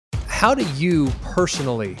how do you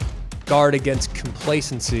personally guard against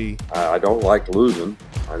complacency? I don't like losing.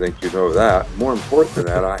 I think you know that. More important than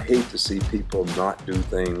that, I hate to see people not do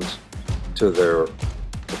things to their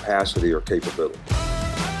capacity or capability.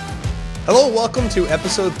 Hello, welcome to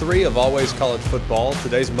episode 3 of Always College Football.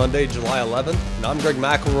 Today's Monday, July 11th, and I'm Greg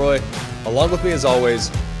McElroy. Along with me, as always,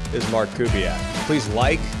 is Mark Kubiak. Please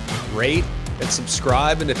like, rate, and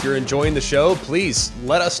subscribe. And if you're enjoying the show, please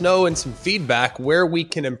let us know in some feedback where we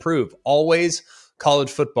can improve. Always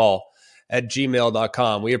College Football at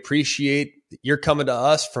gmail.com. We appreciate that you're coming to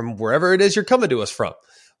us from wherever it is you're coming to us from,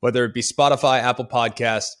 whether it be Spotify, Apple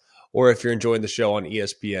Podcasts, or if you're enjoying the show on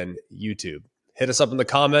ESPN YouTube. Hit us up in the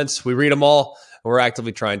comments. We read them all, and we're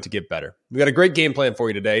actively trying to get better. We got a great game plan for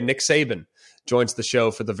you today. Nick Saban joins the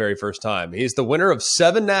show for the very first time. He's the winner of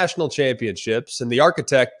 7 national championships and the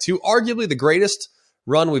architect to arguably the greatest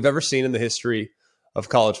run we've ever seen in the history of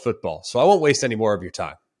college football. So I won't waste any more of your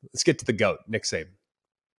time. Let's get to the GOAT, Nick Saban.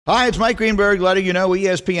 Hi, it's Mike Greenberg letting you know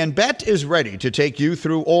ESPN Bet is ready to take you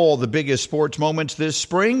through all the biggest sports moments this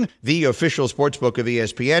spring. The official sportsbook of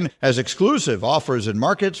ESPN has exclusive offers and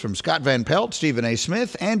markets from Scott Van Pelt, Stephen A.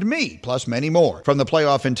 Smith, and me, plus many more. From the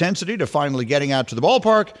playoff intensity to finally getting out to the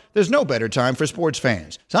ballpark, there's no better time for sports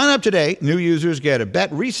fans. Sign up today. New users get a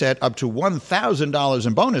bet reset up to $1,000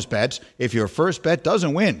 in bonus bets if your first bet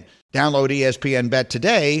doesn't win. Download ESPN Bet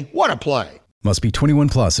today. What a play. Must be 21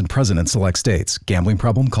 plus and present in select states. Gambling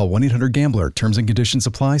problem? Call 1-800-GAMBLER. Terms and conditions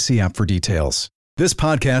apply. See app for details. This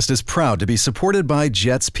podcast is proud to be supported by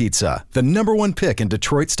Jets Pizza, the #1 pick in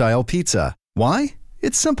Detroit-style pizza. Why?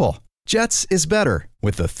 It's simple. Jets is better.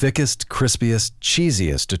 With the thickest, crispiest,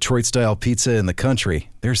 cheesiest Detroit-style pizza in the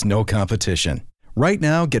country, there's no competition. Right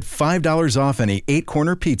now, get $5 off any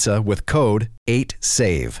 8-corner pizza with code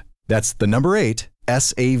 8SAVE. That's the number 8,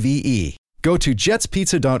 SAVE. Go to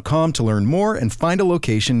jetspizza.com to learn more and find a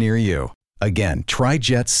location near you. Again, try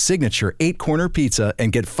Jet's signature 8-corner pizza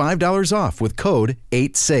and get $5 off with code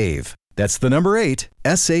 8SAVE. That's the number 8,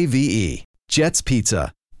 SAVE. Jet's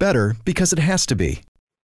Pizza. Better because it has to be.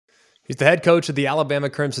 He's the head coach of the Alabama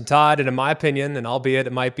Crimson Tide, and in my opinion, and albeit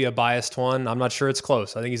it might be a biased one, I'm not sure it's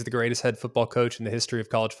close. I think he's the greatest head football coach in the history of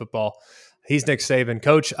college football. He's Nick Saban.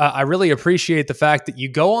 Coach, I really appreciate the fact that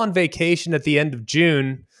you go on vacation at the end of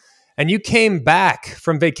June, and you came back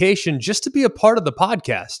from vacation just to be a part of the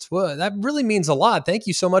podcast. Well, that really means a lot. Thank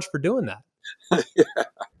you so much for doing that. Yeah.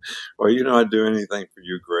 Well, I'd do anything for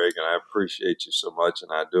you, Greg, and I appreciate you so much, and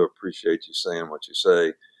I do appreciate you saying what you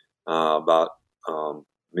say about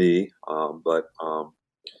me. I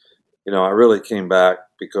really came back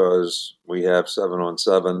because we have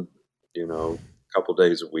 7-on-7, a couple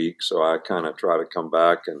days a week, so I kind of try to come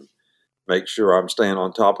back and make sure I'm staying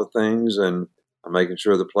on top of things, and I'm making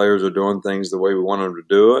sure the players are doing things the way we want them to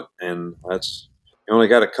do it. And you only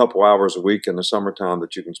got a couple hours a week in the summertime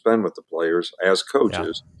that you can spend with the players as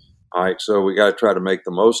coaches. Yeah. All right. So we got to try to make the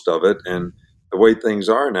most of it. And the way things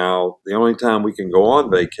are now, the only time we can go on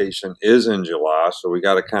vacation is in July. So we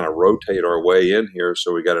got to kind of rotate our way in here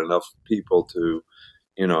so we got enough people to,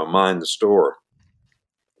 mind the store.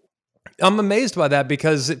 I'm amazed by that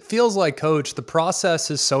because it feels like, Coach, the process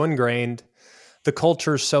is so ingrained. The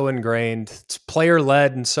culture is so ingrained. It's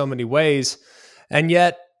player-led in so many ways. And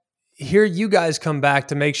yet, here you guys come back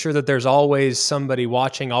to make sure that there's always somebody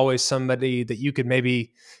watching, always somebody that you could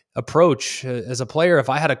maybe approach as a player. If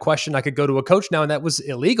I had a question, I could go to a coach now, and that was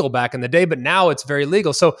illegal back in the day, but now it's very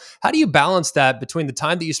legal. So how do you balance that between the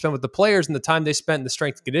time that you spend with the players and the time they spent in the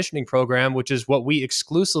strength and conditioning program, which is what we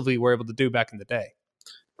exclusively were able to do back in the day?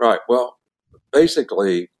 Right. Well,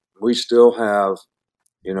 basically, we still have,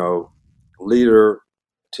 leader,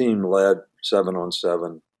 team-led,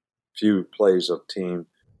 7-on-7, few plays of team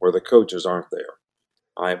where the coaches aren't there.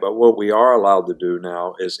 All right, but what we are allowed to do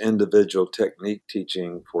now is individual technique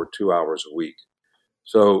teaching for 2 hours a week.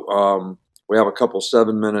 So we have a couple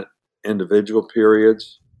 7-minute individual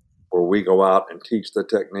periods where we go out and teach the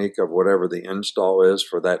technique of whatever the install is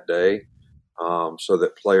for that day, so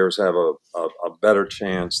that players have a better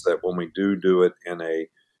chance that when we do it in a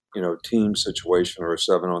team situation or a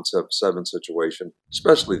 7-on-7 situation,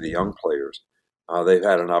 especially the young players, they've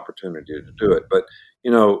had an opportunity to do it. But,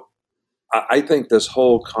 I think this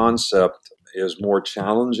whole concept is more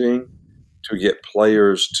challenging to get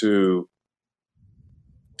players to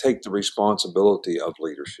take the responsibility of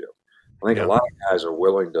leadership. I think a lot of guys are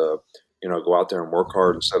willing to, go out there and work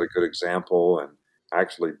hard and set a good example and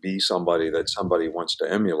actually be somebody that somebody wants to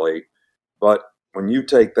emulate. But when you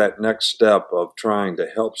take that next step of trying to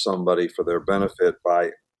help somebody for their benefit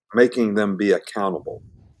by making them be accountable,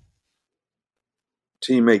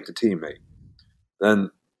 teammate to teammate,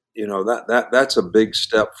 then that's a big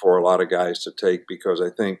step for a lot of guys to take, because I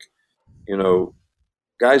think,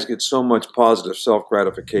 guys get so much positive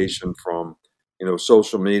self-gratification from,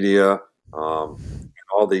 social media,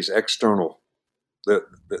 all these external, that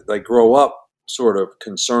they grow up sort of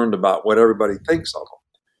concerned about what everybody thinks of them.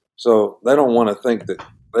 So they don't want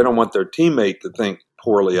their teammate to think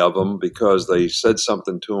poorly of them because they said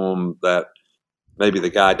something to them that maybe the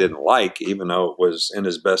guy didn't like, even though it was in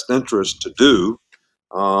his best interest to do.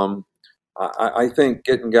 I think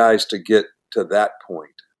getting guys to get to that point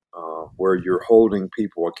where you're holding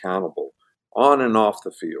people accountable on and off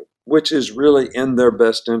the field, which is really in their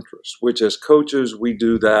best interest, which as coaches, we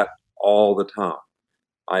do that all the time.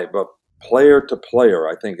 But player to player,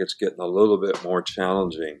 I think it's getting a little bit more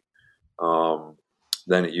challenging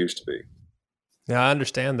than it used to be. Yeah, I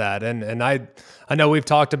understand that. And I know we've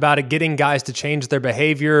talked about it, getting guys to change their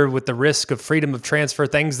behavior with the risk of freedom of transfer,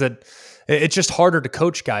 things that it's just harder to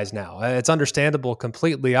coach guys now. It's understandable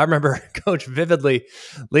completely. I remember, Coach, vividly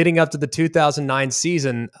leading up to the 2009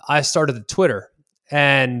 season, I started at Twitter.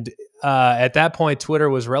 And at that point, Twitter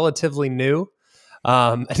was relatively new.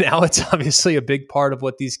 Now it's obviously a big part of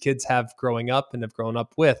what these kids have growing up and have grown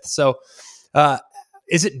up with. So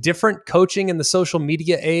is it different coaching in the social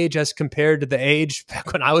media age as compared to the age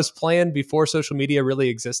back when I was playing before social media really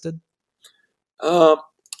existed?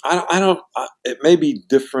 I don't. It may be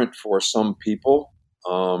different for some people.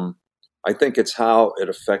 I think it's how it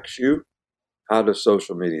affects you. How does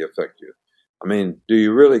social media affect you? I mean, do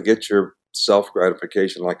you really get your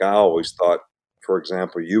self-gratification? Like I always thought, for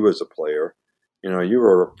example, you as a player, you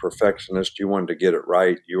were a perfectionist. You wanted to get it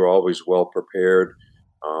right. You were always well prepared.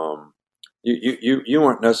 You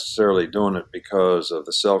weren't necessarily doing it because of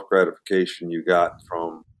the self-gratification you got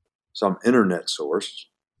from some internet source.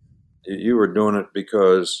 You were doing it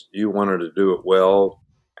because you wanted to do it well,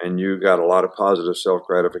 and you got a lot of positive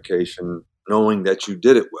self-gratification knowing that you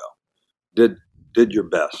did it well, did your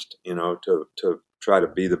best, to try to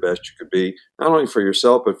be the best you could be, not only for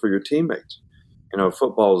yourself but for your teammates.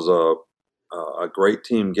 Football's a great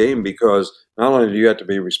team game because not only do you have to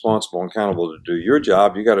be responsible and accountable to do your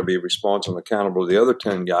job, you got to be responsible and accountable to the other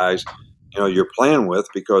 10 guys, you're playing with,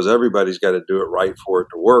 because everybody's got to do it right for it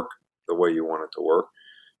to work the way you want it to work.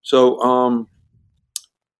 So,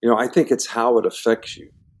 I think it's how it affects you.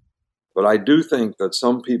 But I do think that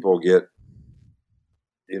some people get,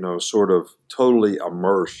 sort of totally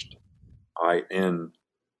immersed in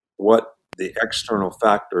what the external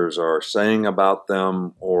factors are saying about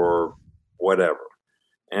them or whatever.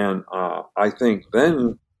 And I think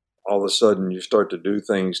then all of a sudden you start to do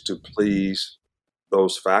things to please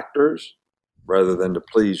those factors rather than to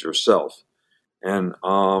please yourself. And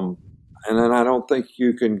then I don't think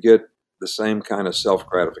you can get the same kind of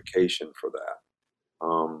self-gratification for that.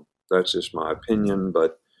 That's just my opinion.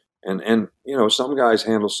 But some guys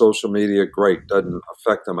handle social media great, doesn't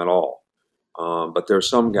affect them at all. But there's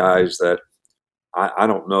some guys that I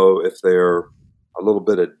don't know if they're a little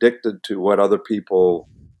bit addicted to what other people,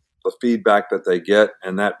 the feedback that they get,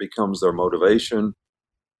 and that becomes their motivation.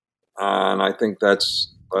 And I think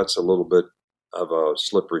that's a little bit of a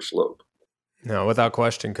slippery slope. No, without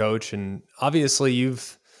question, Coach. And obviously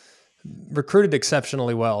you've recruited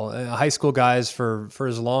exceptionally well. High school guys for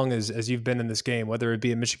as long as you've been in this game, whether it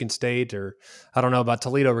be at Michigan State or I don't know about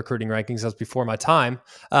Toledo recruiting rankings. That was before my time.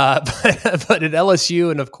 But at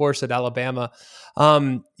LSU and of course at Alabama,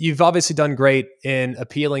 you've obviously done great in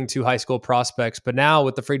appealing to high school prospects. But now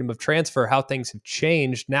with the freedom of transfer, how things have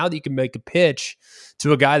changed, now that you can make a pitch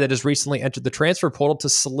to a guy that has recently entered the transfer portal to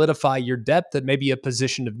solidify your depth at maybe a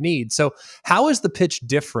position of need. So how is the pitch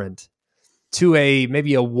different to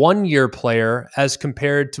maybe a 1-year player as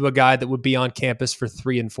compared to a guy that would be on campus for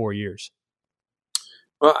 3 and 4 years?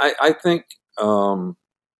 Well, I think,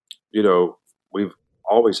 we've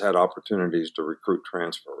always had opportunities to recruit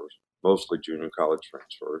transfers, mostly junior college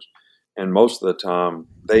transfers. And most of the time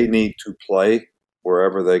they need to play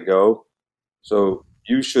wherever they go. So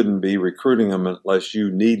you shouldn't be recruiting them unless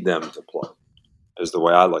you need them to play, is the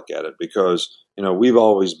way I look at it. Because, we've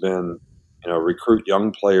always been, recruit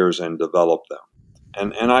young players and develop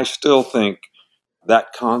them. And I still think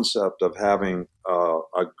that concept of having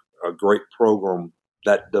a great program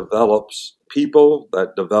that develops people,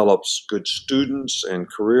 that develops good students and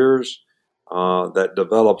careers, that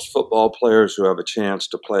develops football players who have a chance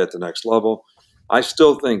to play at the next level, I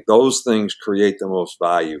still think those things create the most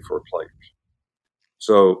value for players.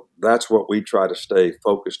 So that's what we try to stay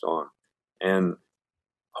focused on. And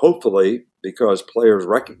hopefully, because players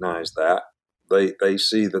recognize that, they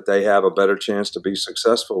see that they have a better chance to be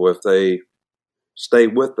successful if they stay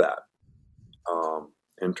with that.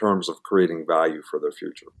 in terms of creating value for their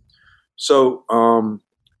future. So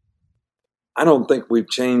I don't think we've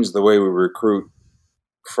changed the way we recruit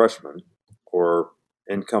freshmen or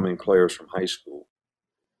incoming players from high school.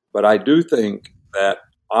 But I do think that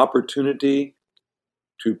opportunity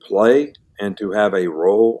to play and to have a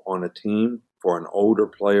role on a team for an older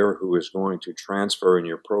player who is going to transfer in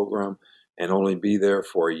your program and only be there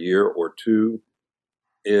for a year or two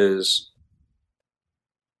is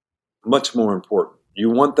much more important. You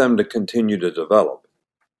want them to continue to develop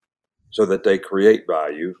so that they create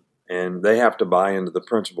value, and they have to buy into the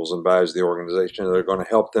principles and values of the organization that are going to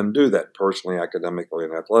help them do that personally, academically,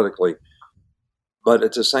 and athletically. But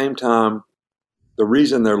at the same time, the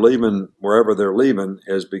reason they're leaving wherever they're leaving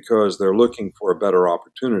is because they're looking for a better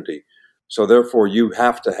opportunity. So therefore, you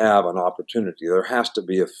have to have an opportunity. There has to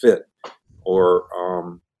be a fit, or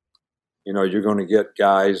you're going to get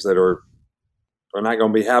guys that are not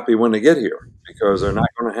going to be happy when they get here because they're not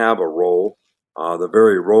going to have a role, the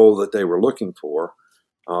very role that they were looking for.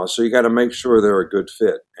 So you got to make sure they're a good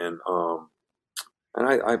fit,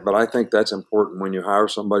 but I think that's important when you hire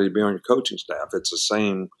somebody to be on your coaching staff. It's the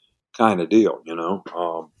same kind of deal,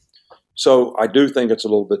 So I do think it's a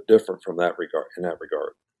little bit different in that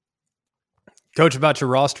regard. Coach, about your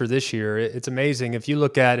roster this year, it's amazing. If you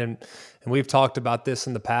look at, and we've talked about this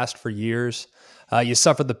in the past for years, you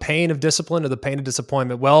suffered the pain of discipline or the pain of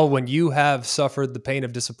disappointment. Well, when you have suffered the pain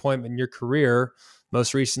of disappointment in your career,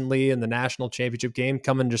 most recently in the national championship game,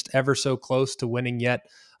 coming just ever so close to winning yet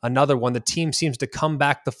another one, the team seems to come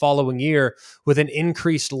back the following year with an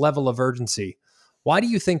increased level of urgency. Why do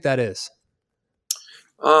you think that is?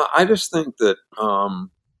 I just think that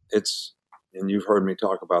it's, and you've heard me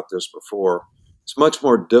talk about this before, it's much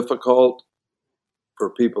more difficult for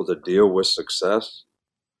people to deal with success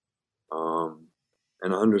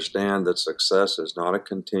and understand that success is not a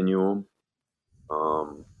continuum,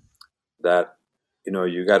 that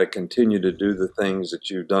you got to continue to do the things that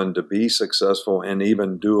you've done to be successful and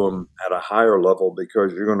even do them at a higher level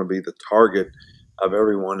because you're going to be the target of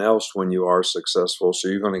everyone else when you are successful. So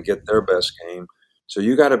you're going to get their best game. So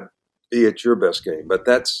you got to be at your best game. But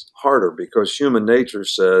that's harder because human nature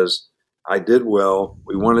says, I did well.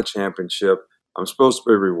 We won a championship. I'm supposed to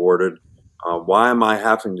be rewarded. Why am I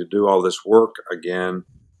having to do all this work again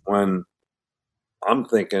when I'm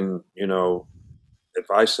thinking, if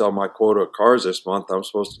I sell my quota of cars this month, I'm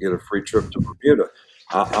supposed to get a free trip to Bermuda.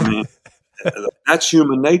 That's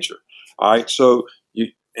human nature. All right. So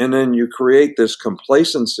then you create this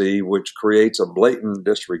complacency, which creates a blatant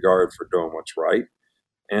disregard for doing what's right.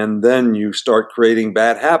 And then you start creating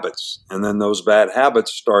bad habits. And then those bad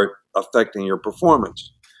habits start affecting your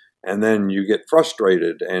performance. And then you get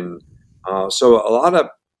frustrated. And so a lot of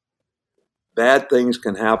bad things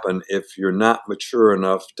can happen if you're not mature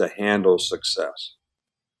enough to handle success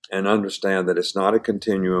and understand that it's not a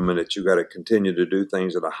continuum and that you got to continue to do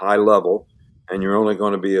things at a high level and you're only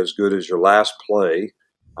going to be as good as your last play.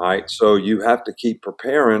 All right. So you have to keep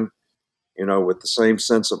preparing, with the same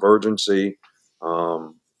sense of urgency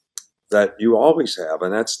that you always have.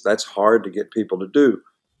 And that's hard to get people to do.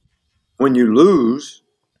 When you lose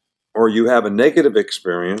or you have a negative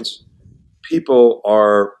experience, people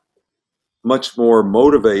are much more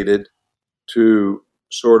motivated to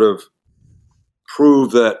sort of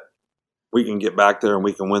prove that we can get back there and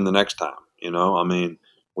we can win the next time.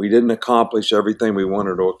 We didn't accomplish everything we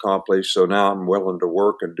wanted to accomplish, so now I'm willing to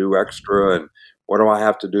work and do extra. And what do I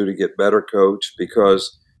have to do to get better, coach?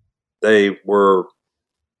 Because they were,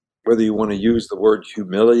 whether you want to use the word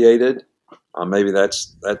humiliated, maybe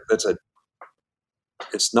it's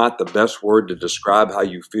not the best word to describe how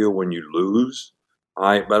you feel when you lose.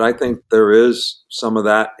 But I think there is some of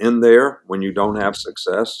that in there when you don't have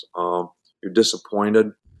success. You're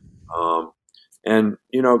disappointed. And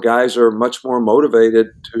guys are much more motivated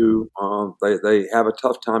to, they have a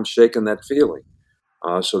tough time shaking that feeling.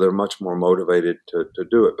 So they're much more motivated to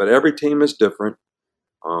do it. But every team is different.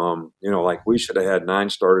 Like we should have had 9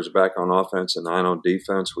 starters back on offense and 9 on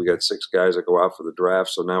defense. We got 6 guys that go out for the draft.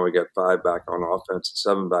 So now we got 5 back on offense and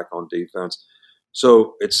 7 back on defense.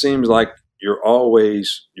 So it seems like your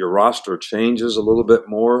roster changes a little bit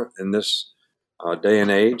more in this day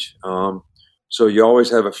and age. So you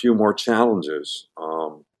always have a few more challenges.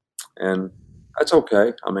 And that's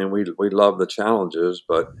okay. We love the challenges,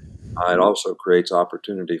 but it also creates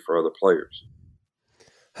opportunity for other players.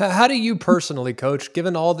 How do you personally, Coach,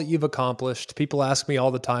 given all that you've accomplished? People ask me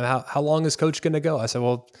all the time, how long is Coach going to go? I said,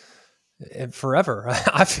 well, forever.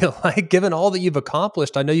 I feel like given all that you've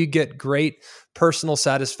accomplished, I know you get great personal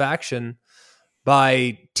satisfaction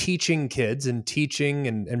by teaching kids and teaching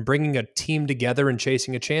and bringing a team together and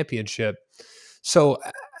chasing a championship. So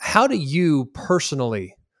how do you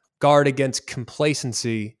personally guard against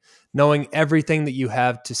complacency, knowing everything that you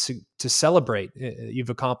have to celebrate you've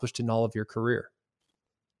accomplished in all of your career?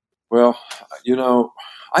 Well,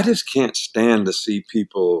 I just can't stand to see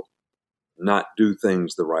people not do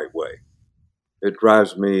things the right way. It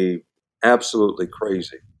drives me absolutely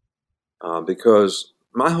crazy because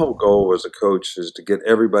my whole goal as a coach is to get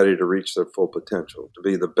everybody to reach their full potential, to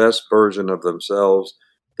be the best version of themselves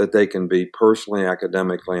that they can be personally,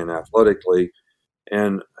 academically, and athletically.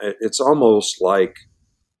 And it's almost like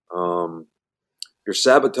um, you're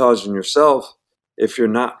sabotaging yourself if you're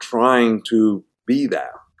not trying to be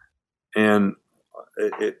that. And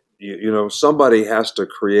somebody has to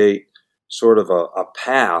create sort of a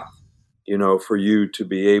path, for you to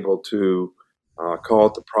be able to call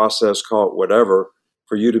it the process, call it whatever,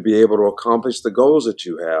 for you to be able to accomplish the goals that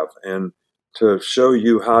you have and to show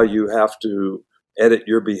you how you have to edit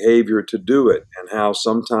your behavior to do it and how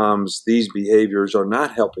sometimes these behaviors are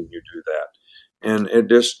not helping you do that. And it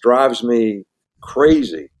just drives me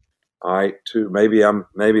crazy. All right, maybe I'm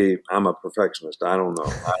a perfectionist. I don't know.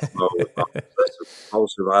 I don't know if I'm obsessive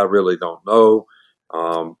compulsive. I really don't know.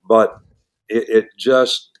 But it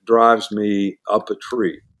just drives me up a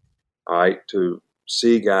tree. All right, to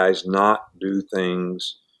see guys not do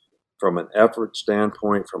things from an effort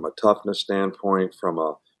standpoint, from a toughness standpoint, from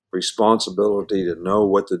a responsibility to know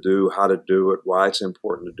what to do, how to do it, why it's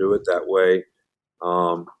important to do it that way.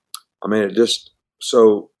 It just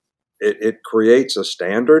it creates a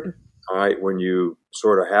standard. All right, when you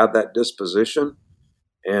sort of have that disposition,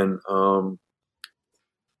 and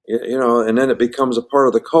and then it becomes a part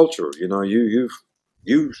of the culture.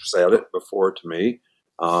 You've said it before to me.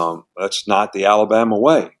 That's not the Alabama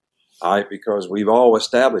way, all right? Because we've all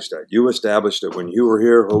established that. You established it when you were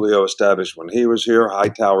here. Julio established when he was here.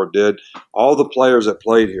 Hightower did. All the players that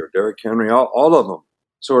played here, Derrick Henry, all of them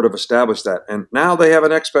sort of established that, and now they have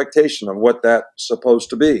an expectation of what that's supposed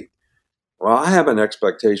to be. Well, I have an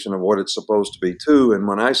expectation of what it's supposed to be too. And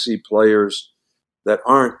when I see players that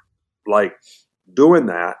aren't like doing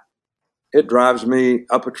that, it drives me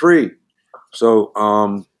up a tree. So,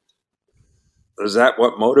 is that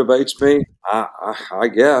what motivates me? I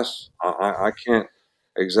guess I can't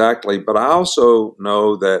exactly, but I also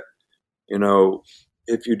know that,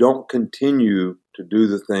 if you don't continue to do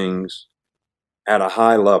the things at a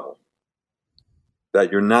high level,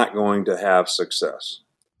 that you're not going to have success.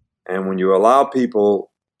 And when you allow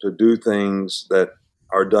people to do things that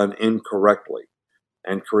are done incorrectly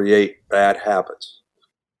and create bad habits,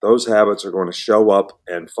 those habits are going to show up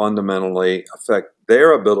and fundamentally affect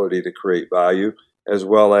their ability to create value as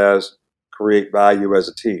well as create value as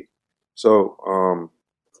a team. So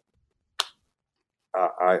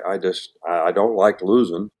I don't like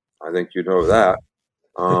losing. I think you know that.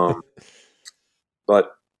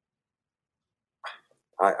 But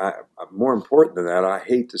I more important than that, I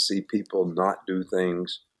hate to see people not do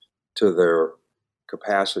things to their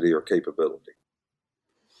capacity or capability.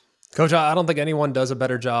 Coach, I don't think anyone does a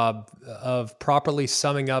better job of properly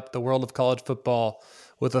summing up the world of college football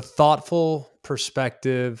with a thoughtful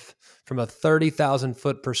perspective from a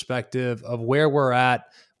 30,000-foot perspective of where we're at,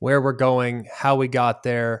 where we're going, how we got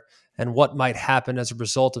there, and what might happen as a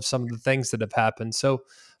result of some of the things that have happened. So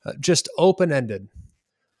just open-ended,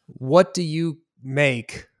 what do you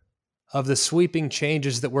make of the sweeping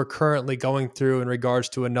changes that we're currently going through in regards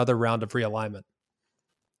to another round of realignment?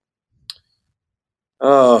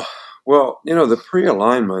 Well, the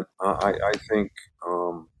pre-alignment, I think,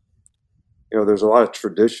 there's a lot of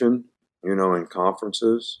tradition, in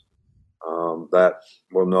conferences that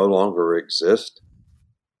will no longer exist.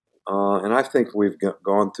 And I think we've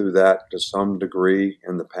gone through that to some degree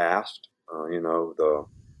in the past. The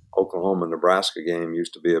Oklahoma-Nebraska game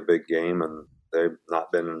used to be a big game, and they've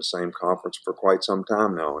not been in the same conference for quite some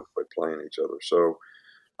time now and quit playing each other. So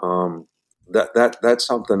that's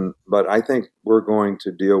something, but I think we're going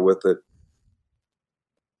to deal with it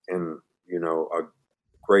in, a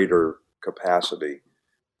greater capacity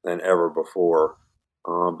than ever before,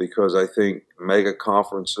 because I think mega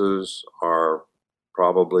conferences are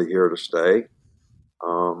probably here to stay.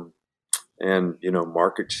 And,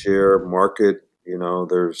 market share,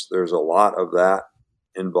 there's a lot of that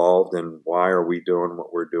involved in why are we doing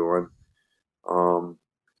what we're doing.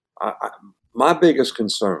 My biggest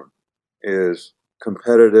concern is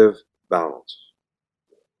competitive balance.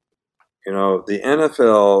 The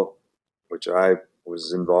NFL, which I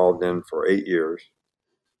was involved in for 8 years,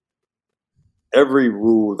 every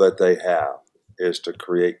rule that they have is to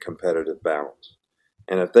create competitive balance.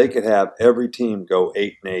 And if they could have every team go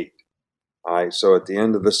 8-8, All right, so at the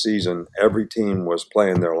end of the season, every team was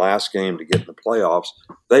playing their last game to get in the playoffs.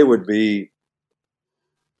 They would be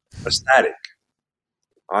ecstatic,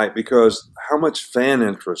 all right, because how much fan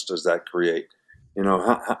interest does that create? You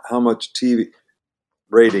know, how much TV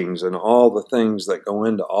ratings and all the things that go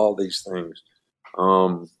into all these things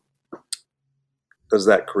does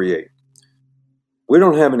that create? We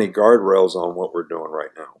don't have any guardrails on what we're doing right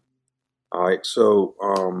now. All right, so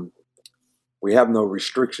we have no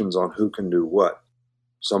restrictions on who can do what.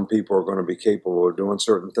 Some people are going to be capable of doing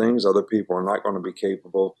certain things. Other people are not going to be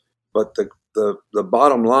capable. But the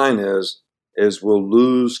bottom line is we'll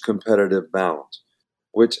lose competitive balance,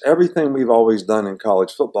 which everything we've always done in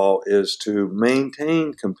college football is to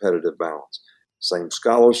maintain competitive balance. Same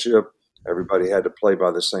scholarship. Everybody had to play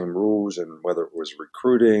by the same rules, and whether it was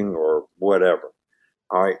recruiting or whatever.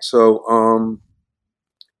 All right, so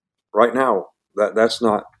right now that's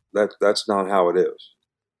not how it is.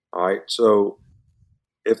 All right, so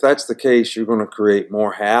if that's the case, you're going to create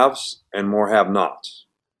more haves and more have-nots.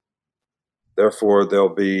 Therefore,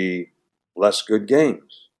 there'll be less good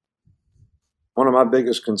games. One of my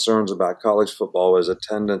biggest concerns about college football is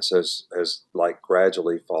attendance has like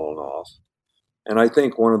gradually fallen off. And I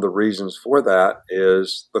think one of the reasons for that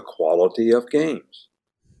is the quality of games.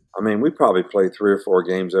 I mean, we probably play 3 or 4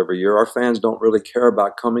 games every year. Our fans don't really care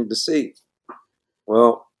about coming to see.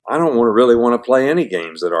 Well, I don't really want to play any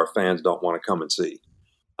games that our fans don't want to come and see.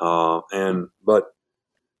 But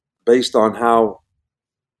based on how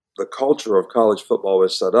the culture of college football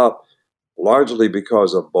is set up, largely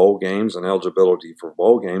because of bowl games and eligibility for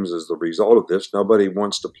bowl games as the result of this, nobody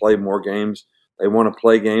wants to play more games. They want to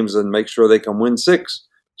play games and make sure they can win 6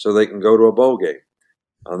 so they can go to a bowl game.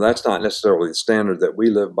 That's not necessarily the standard that we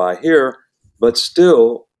live by here, but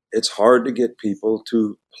still, it's hard to get people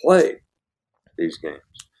to play these games.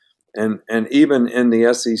 And even in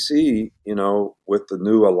the SEC, you know, with the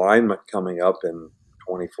new alignment coming up in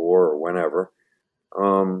 24 or whenever,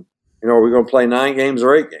 you know, are we going to play 9 games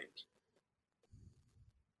or 8 games?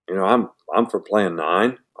 You know, I'm for playing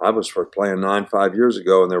 9. I was for playing 9 5 years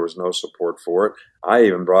ago, and there was no support for it. I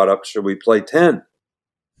even brought up, should we play 10?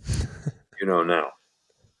 You know, now.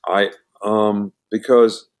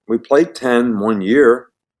 Because we played 10 one year,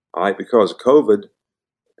 because of COVID,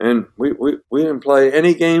 and we didn't play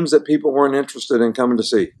any games that people weren't interested in coming to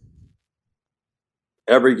see.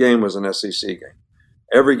 Every game was an SEC game.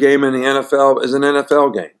 Every game in the NFL is an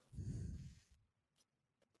NFL game.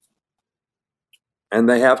 And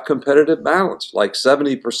they have competitive balance. Like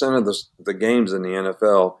 70% of the games in the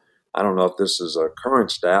NFL, I don't know if this is a current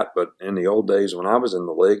stat, but in the old days when I was in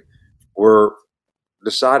the league, were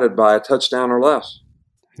decided by a touchdown or less.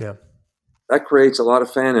 Yeah. That creates a lot of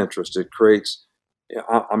fan interest. It creates,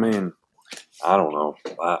 I mean, I don't know.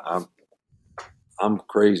 I'm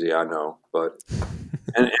crazy, I know, but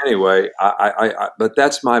and anyway, but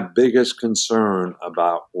that's my biggest concern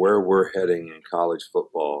about where we're heading in college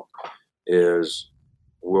football is,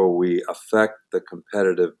 will we affect the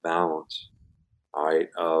competitive balance,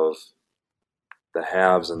 of the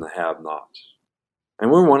haves and the have-nots?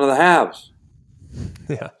 And we're one of the haves.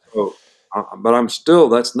 Yeah. So, but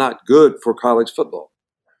that's not good for college football.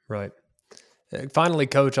 Right. Finally,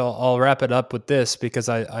 Coach, I'll wrap it up with this, because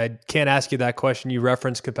I can't ask you that question. You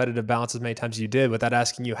referenced competitive balance as many times as you did without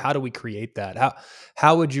asking you, how do we create that?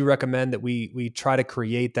 How would you recommend that we try to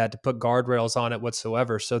create that, to put guardrails on it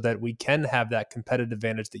whatsoever, so that we can have that competitive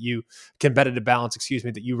balance that you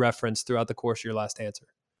referenced throughout the course of your last answer?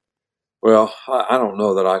 Well, I don't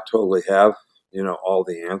know that I totally have, all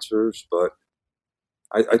the answers, but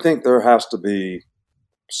I think there has to be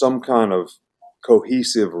some kind of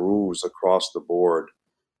cohesive rules across the board,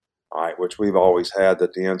 which we've always had,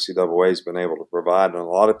 that the NCAA has been able to provide. And a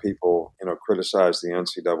lot of people, criticize the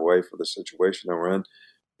NCAA for the situation that we're in.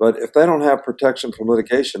 But if they don't have protection from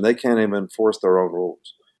litigation, they can't even enforce their own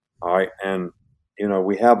rules. All right. And,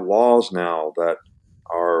 we have laws now that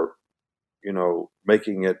are,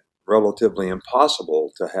 making it relatively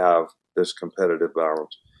impossible to have this competitive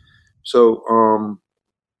balance. So,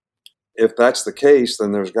 if that's the case,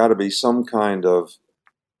 then there's got to be some kind of,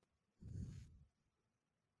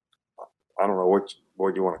 I don't know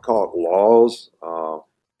what you want to call it, laws,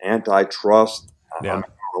 antitrust. Yeah. I don't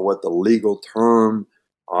know what the legal term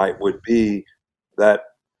would be, that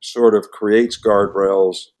sort of creates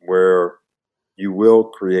guardrails where you will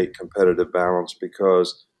create competitive balance,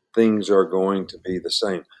 because things are going to be the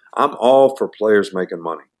same. I'm all for players making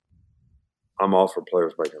money. I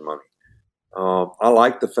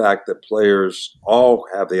like the fact that players all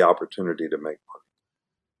have the opportunity to make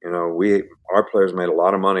money. Our players made a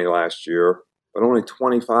lot of money last year, but only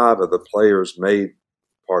 25 of the players made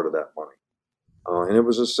part of that money. And it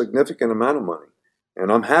was a significant amount of money.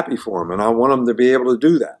 And I'm happy for them, and I want them to be able to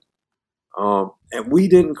do that. And we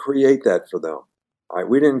didn't create that for them. Right?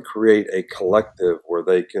 We didn't create a collective where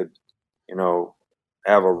they could,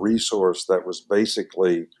 have a resource that was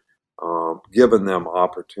basically giving them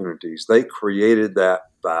opportunities. They created that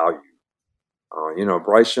value.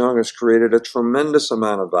 Bryce Young has created a tremendous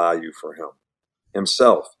amount of value for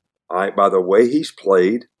himself, right? By the way he's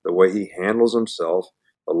played, the way he handles himself,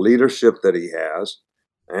 the leadership that he has,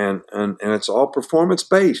 and it's all performance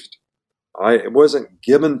based. Right? It wasn't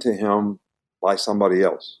given to him by somebody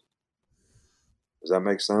else. Does that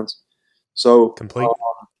make sense? So complete.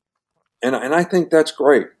 And I think that's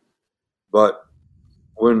great. But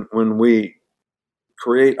when we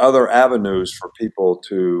create other avenues for people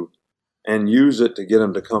to and use it to get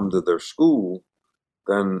them to come to their school,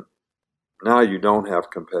 then now you don't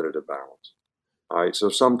have competitive balance. All right. So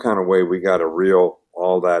some kind of way we got to reel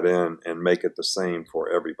all that in and make it the same for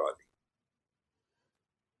everybody.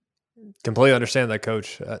 Completely understand that,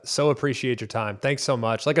 Coach. So appreciate your time. Thanks so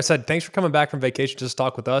much. Like I said, thanks for coming back from vacation to just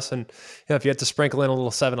talk with us. And if you have to sprinkle in a little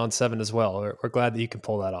 7-on-7 as well, we're glad that you can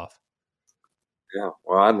pull that off. Yeah.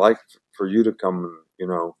 Well, I'd like for you to come,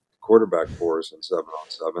 quarterback for us in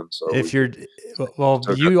 7-on-7. So if you're,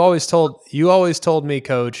 you always told me,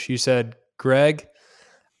 Coach, you said, Greg,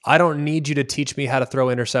 I don't need you to teach me how to throw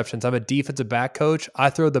interceptions. I'm a defensive back coach. I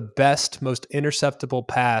throw the best, most interceptable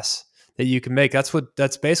pass that you can make.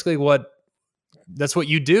 That's basically what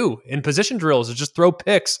you do in position drills, is just throw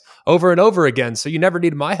picks over and over again. So you never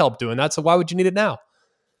need my help doing that. So why would you need it now?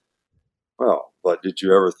 Well, but did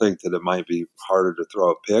you ever think that it might be harder to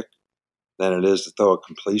throw a pick than it is to throw a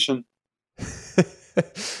completion?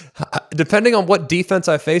 Depending on what defense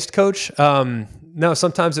I faced, Coach, no,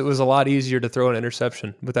 sometimes it was a lot easier to throw an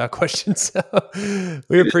interception without question. So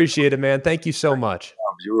we appreciate it, man. Thank you so much.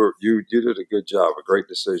 You did a good job, a great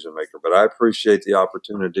decision maker, but I appreciate the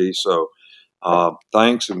opportunity. So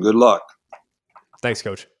thanks and good luck. Thanks,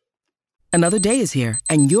 Coach. Another day is here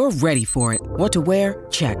and you're ready for it. What to wear?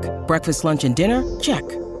 Check. Breakfast, lunch, and dinner? Check.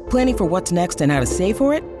 Planning for what's next and how to save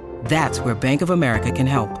for it? That's where Bank of America can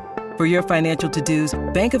help. For your financial to-dos,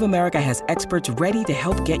 Bank of America has experts ready to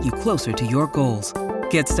help get you closer to your goals.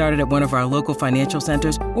 Get started at one of our local financial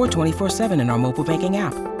centers or 24/7 in our mobile banking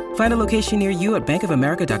app. Find a location near you at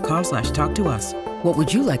bankofamerica.com/talktous. What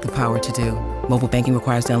would you like the power to do? Mobile banking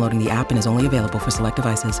requires downloading the app and is only available for select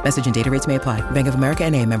devices. Message and data rates may apply. Bank of America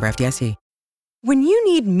NA, member FDIC. When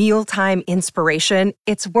you need mealtime inspiration,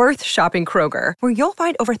 it's worth shopping Kroger, where you'll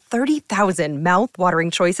find over 30,000 mouth-watering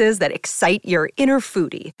choices that excite your inner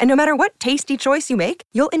foodie. And no matter what tasty choice you make,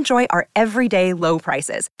 you'll enjoy our everyday low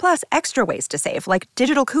prices, plus extra ways to save, like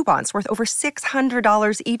digital coupons worth over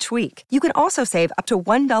 $600 each week. You can also save up to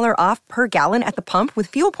 $1 off per gallon at the pump with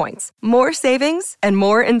fuel points. More savings and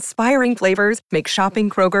more inspiring flavors make shopping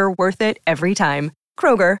Kroger worth it every time.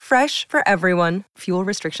 Kroger, fresh for everyone. Fuel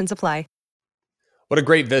restrictions apply. What a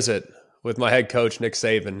great visit with my head coach, Nick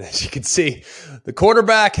Saban. As you can see, the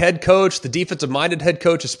quarterback, head coach, the defensive-minded head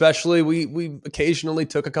coach especially, we occasionally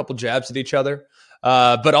took a couple jabs at each other,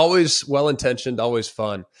 but always well-intentioned, always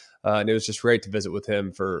fun. And it was just great to visit with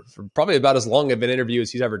him for probably about as long of an interview as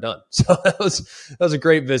he's ever done. So that was a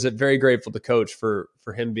great visit. Very grateful to Coach for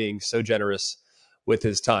him being so generous with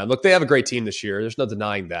his time. Look, they have a great team this year. There's no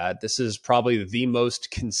denying that. This is probably the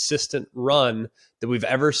most consistent run that we've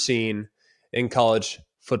ever seen in college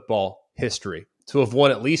football history. To have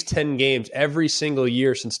won at least 10 games every single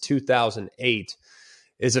year since 2008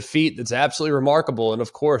 is a feat that's absolutely remarkable. And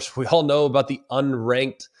of course, we all know about the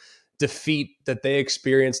unranked defeat that they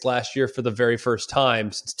experienced last year for the very first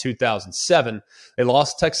time since 2007. They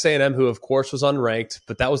lost to Texas A&M, who of course was unranked,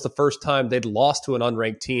 but that was the first time they'd lost to an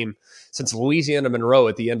unranked team since Louisiana Monroe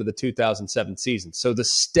at the end of the 2007 season. So the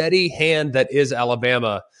steady hand that is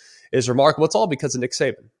Alabama is remarkable. It's all because of Nick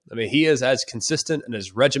Saban. I mean, he is as consistent and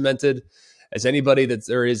as regimented as anybody that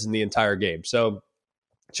there is in the entire game. So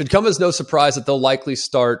it should come as no surprise that they'll likely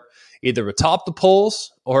start either atop the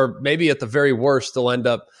polls or maybe at the very worst, they'll end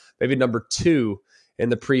up maybe number 2 in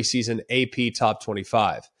the preseason AP Top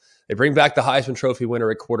 25. They bring back the Heisman Trophy winner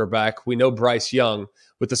at quarterback. We know Bryce Young.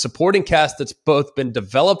 With the supporting cast that's both been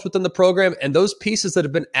developed within the program and those pieces that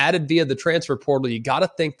have been added via the transfer portal, you got to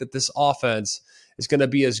think that this offense is going to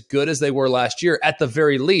be as good as they were last year, at the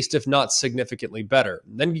very least, if not significantly better.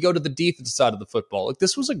 And then you go to the defense side of the football. Like,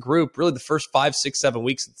 this was a group, really the first 5, 6, 7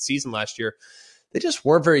 weeks of the season last year, they just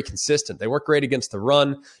weren't very consistent. They weren't great against the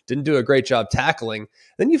run, didn't do a great job tackling.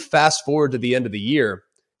 Then you fast forward to the end of the year,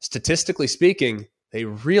 statistically speaking, they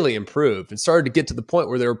really improved and started to get to the point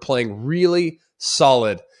where they were playing really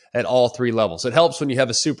solid at all 3 levels. It helps when you have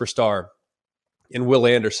a superstar in Will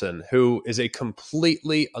Anderson, who is a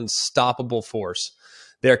completely unstoppable force.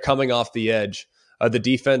 They're coming off the edge. The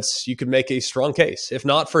defense, you could make a strong case. If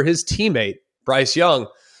not for his teammate, Bryce Young,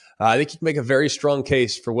 I think you can make a very strong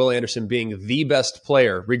case for Will Anderson being the best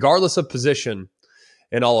player, regardless of position,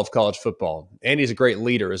 in all of college football. And he's a great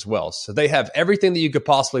leader as well. So they have everything that you could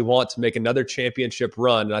possibly want to make another championship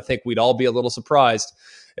run. And I think we'd all be a little surprised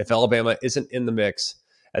if Alabama isn't in the mix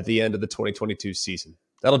at the end of the 2022 season.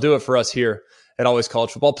 That'll do it for us here at Always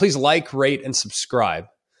College Football. Please like, rate, and subscribe.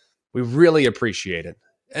 We really appreciate it.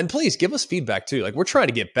 And please give us feedback too. Like, we're trying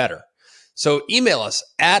to get better. So email us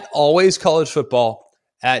at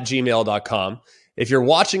alwayscollegefootball@gmail.com. If you're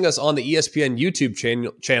watching us on the ESPN YouTube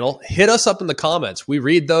channel, hit us up in the comments. We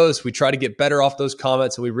read those. We try to get better off those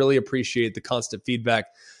comments, and we really appreciate the constant feedback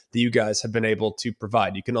that you guys have been able to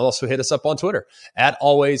provide. You can also hit us up on Twitter at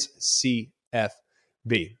alwayscfb.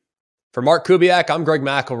 For Mark Kubiak, I'm Greg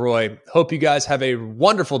McElroy. Hope you guys have a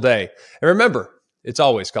wonderful day. And remember, it's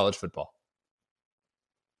always college football.